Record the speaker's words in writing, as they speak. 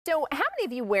So how many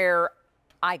of you wear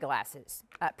eyeglasses,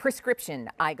 prescription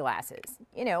eyeglasses,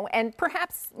 and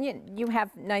perhaps you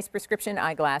have nice prescription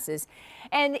eyeglasses.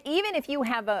 And even if you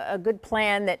have a good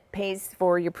plan that pays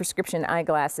for your prescription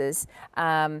eyeglasses,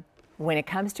 when it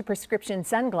comes to prescription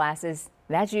sunglasses,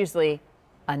 that's usually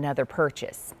another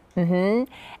purchase.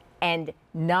 And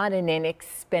not an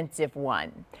inexpensive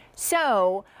one.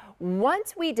 So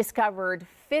once we discovered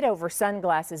Fitover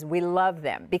sunglasses, we love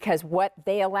them because what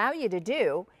they allow you to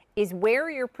do is wear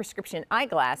your prescription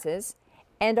eyeglasses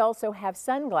and also have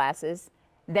sunglasses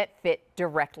that fit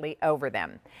directly over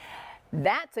them.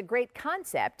 That's a great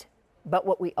concept, but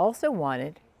what we also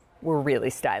wanted were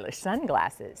really stylish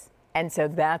sunglasses. And so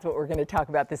that's what we're going to talk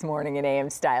about this morning in AM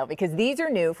Style, because these are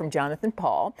new from Jonathan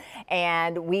Paul,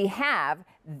 and we have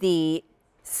the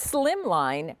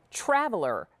Slimline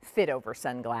Traveler Fitover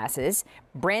sunglasses,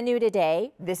 brand new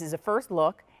today. This is a first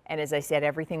look. And as I said,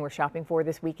 everything we're shopping for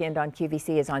this weekend on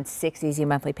QVC is on 6 easy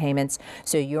monthly payments.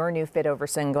 So your new Fitover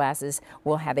sunglasses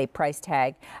will have a price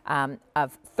tag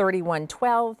of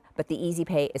 $31.12, but the easy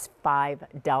pay is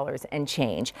 $5 and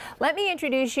change. Let me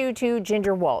introduce you to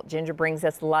Ginger Walt. Ginger brings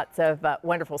us lots of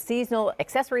wonderful seasonal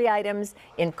accessory items,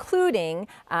 including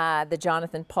the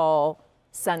Jonathan Paul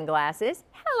sunglasses.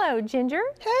 Hello, Ginger.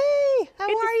 Hey, how are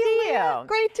you, Leah?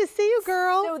 Great to see you,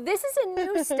 girl. So this is a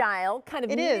new style, kind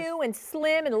of new and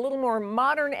slim and a little more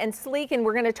modern and sleek, and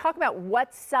we're going to talk about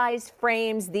what size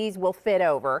frames these will fit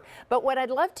over. But what I'd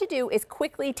love to do is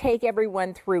quickly take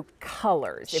everyone through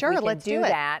colors. Sure, let's do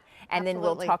that, and then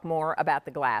we'll talk more about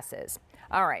the glasses.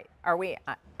 All right, are we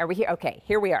here? Okay,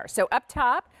 here we are. So up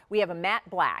top, we have a matte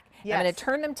black. Yes. I'm going to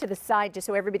turn them to the side just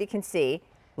so everybody can see.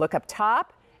 Look up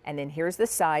top. And then here's the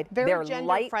side. They're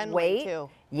lightweight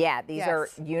too. Yeah, these are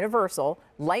universal,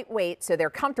 lightweight, so they're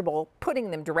comfortable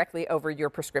putting them directly over your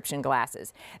prescription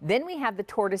glasses. Then we have the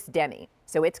tortoise demi.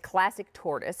 So it's classic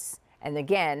tortoise. And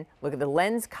again, look at the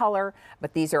lens color,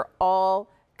 but these are all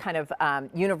kind of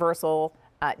universal,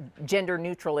 gender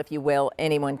neutral, if you will.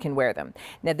 Anyone can wear them.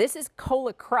 Now this is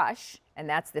Cola Crush, and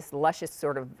that's this luscious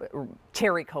sort of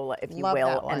cherry cola, if you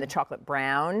will, and the chocolate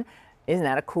brown. Isn't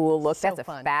that a cool look? That's a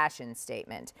fashion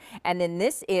statement. And then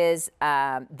this is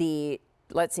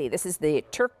let's see, this is the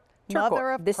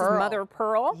turquoise. This is Mother of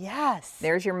Pearl. Yes.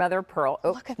 There's your Mother of Pearl.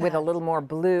 Oh, look at that. With a little more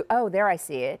blue. Oh, there I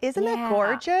see it. Isn't that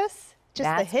gorgeous?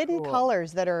 Just the hidden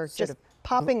colors that are just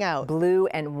popping out. Blue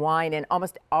and wine and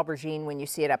almost aubergine when you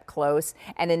see it up close.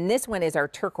 And then this one is our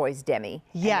turquoise demi.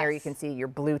 Yes. And there you can see your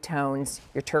blue tones,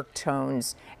 your turk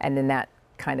tones, and then that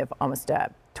kind of almost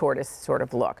tortoise sort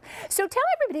of look. So tell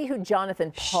everybody who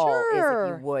Jonathan Paul is,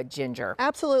 if you would, Ginger.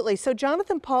 Absolutely. So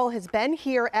Jonathan Paul has been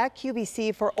here at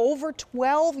QVC for over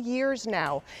 12 years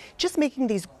now, just making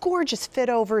these gorgeous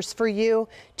Fitovers for you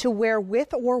to wear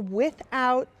with or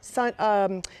without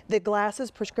the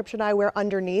glasses, prescription eyewear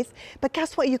underneath. But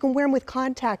guess what? You can wear them with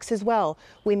contacts as well.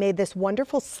 We made this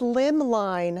wonderful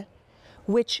Slimline,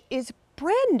 which is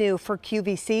brand new for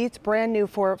QVC. It's brand new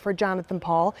for Jonathan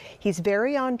Paul. He's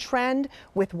very on trend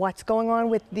with what's going on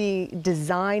with the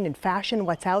design and fashion,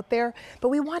 what's out there. But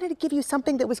we wanted to give you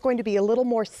something that was going to be a little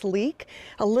more sleek,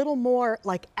 a little more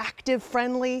like active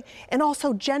friendly, and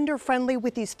also gender friendly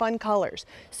with these fun colors.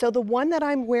 So the one that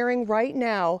I'm wearing right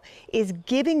now is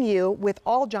giving you, with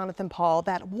all Jonathan Paul,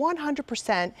 that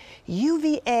 100%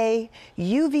 UVA,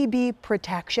 UVB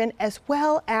protection, as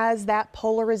well as that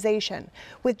polarization.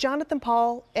 With Jonathan Paul,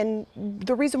 and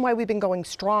the reason why we've been going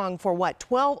strong for what,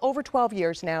 over 12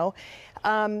 years now,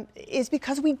 is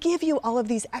because we give you all of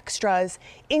these extras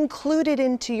included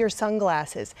into your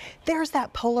sunglasses. There's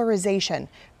that polarization,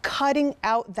 cutting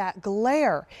out that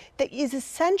glare that is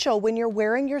essential when you're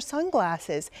wearing your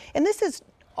sunglasses. And this is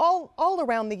all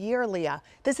around the year, Leah.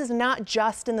 This is not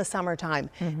just in the summertime.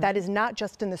 That is not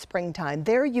just in the springtime.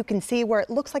 There you can see where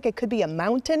it looks like it could be a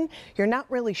mountain. You're not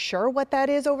really sure what that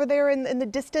is over there in the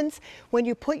distance. When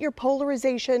you put your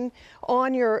polarization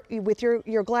on with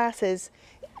your glasses,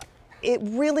 it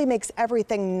really makes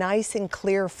everything nice and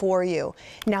clear for you.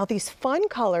 Now these fun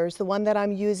colors, the one that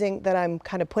I'm using, that I'm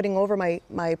kind of putting over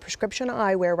my prescription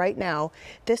eyewear right now,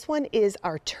 this one is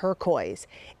our turquoise.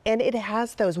 And it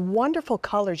has those wonderful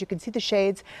colors. You can see the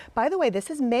shades. By the way, this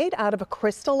is made out of a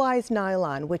crystallized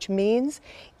nylon, which means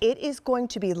it is going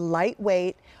to be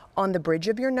lightweight on the bridge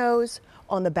of your nose,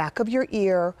 on the back of your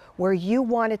ear, where you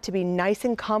want it to be nice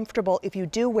and comfortable if you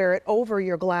do wear it over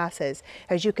your glasses.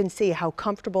 As you can see how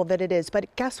comfortable that it is.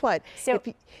 But guess what? So,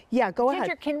 yeah, go Ginger,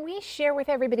 ahead. can we share with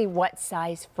everybody what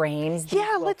size frames these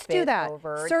will Let's do fit that.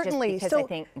 over? Certainly. Just because I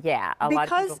think, a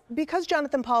lot of people... Because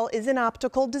Jonathan Paul is an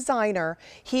optical designer,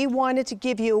 he wanted to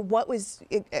give you what was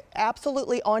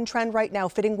absolutely on trend right now,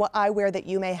 fitting what eyewear that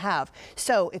you may have.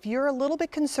 So if you're a little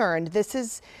bit concerned, this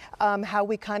is how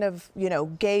we kind of,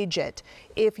 gauge it.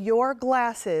 If your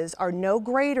glasses are no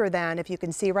greater than, if you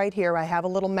can see right here, I have a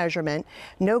little measurement,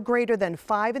 no greater than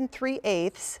 5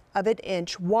 3/8 of an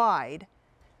inch wide,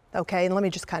 okay, and let me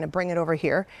just kind of bring it over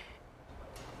here,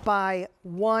 by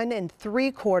 1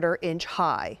 3/4 inch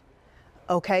high.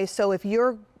 Okay, so if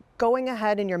you're going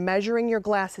ahead and you're measuring your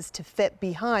glasses to fit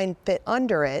behind, fit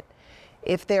under it,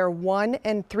 if they're 1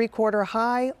 3/4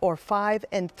 high or 5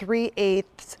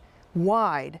 3/8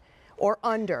 wide or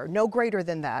under, no greater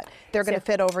than that, they're going to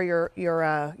fit over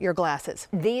your glasses.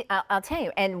 I'll tell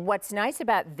you, and what's nice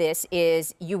about this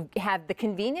is you have the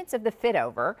convenience of the fit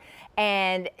over,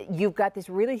 and you've got this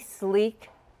really sleek,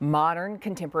 modern,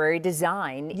 contemporary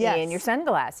design in your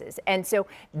sunglasses. And so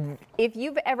if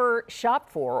you've ever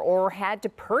shopped for or had to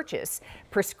purchase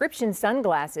prescription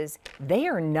sunglasses, they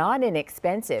are not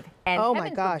inexpensive. And oh heaven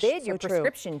my gosh, forbid your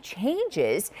prescription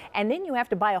changes, and then you have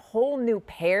to buy a whole new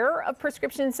pair of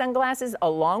prescription sunglasses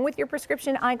along with your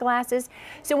prescription eyeglasses.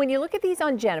 So when you look at these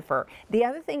on Jennifer, the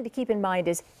other thing to keep in mind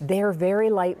is they're very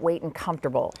lightweight and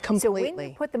comfortable. Completely. So when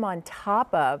you put them on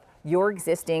top of your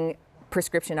existing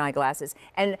prescription eyeglasses.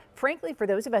 And frankly, for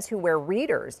those of us who wear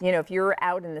readers, if you're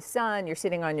out in the sun, you're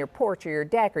sitting on your porch or your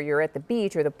deck, or you're at the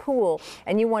beach or the pool,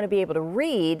 and you want to be able to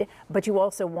read, but you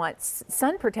also want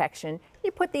sun protection,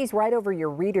 you put these right over your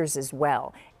readers as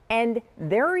well. And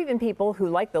there are even people who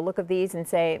like the look of these and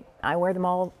say, I wear them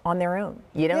all on their own.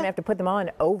 You don't have to put them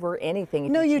on over anything.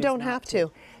 No, you don't have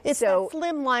to. It's that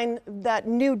Slimline, that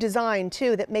new design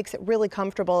too, that makes it really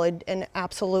comfortable and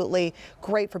absolutely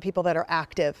great for people that are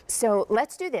active. So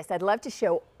let's do this. I'd love to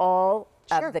show all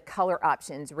of the color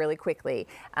options really quickly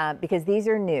because these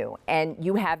are new and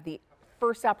you have the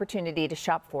first opportunity to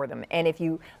shop for them. And if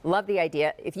you love the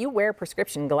idea, if you wear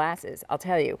prescription glasses, I'll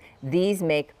tell you, these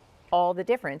make all the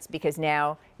difference because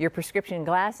now your prescription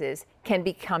glasses can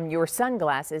become your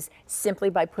sunglasses simply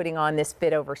by putting on this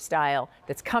fit over style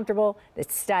that's comfortable,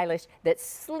 that's stylish, that's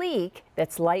sleek,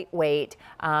 that's lightweight,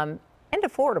 and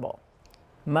affordable.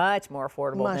 Much more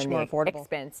affordable than the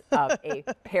expense of a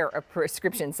pair of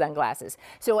prescription sunglasses.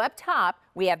 So up top,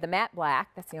 we have the matte black.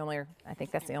 I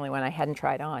think that's the only one I hadn't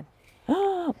tried on.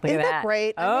 Look at that. Isn't that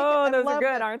great? Oh, those are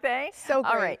good, aren't they? So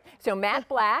great. All right, so matte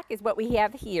black is what we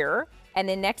have here. And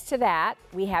then next to that,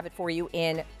 we have it for you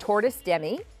in tortoise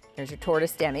demi. There's your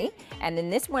tortoise demi. And then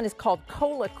this one is called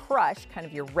Cola Crush, kind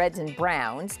of your reds and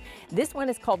browns. This one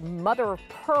is called Mother of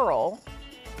Pearl.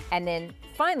 And then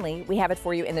finally, we have it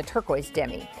for you in the turquoise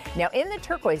demi. Now in the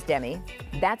turquoise demi,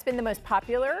 that's been the most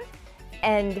popular.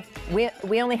 And we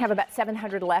only have about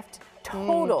 700 left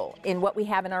total in what we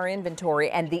have in our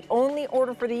inventory, and the only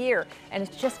order for the year, and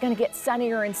it's just going to get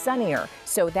sunnier and sunnier.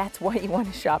 So that's why you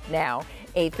want to shop now.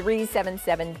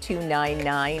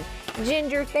 A377299.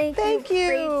 Ginger, thank you. Thank you.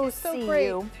 Great to see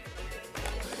you.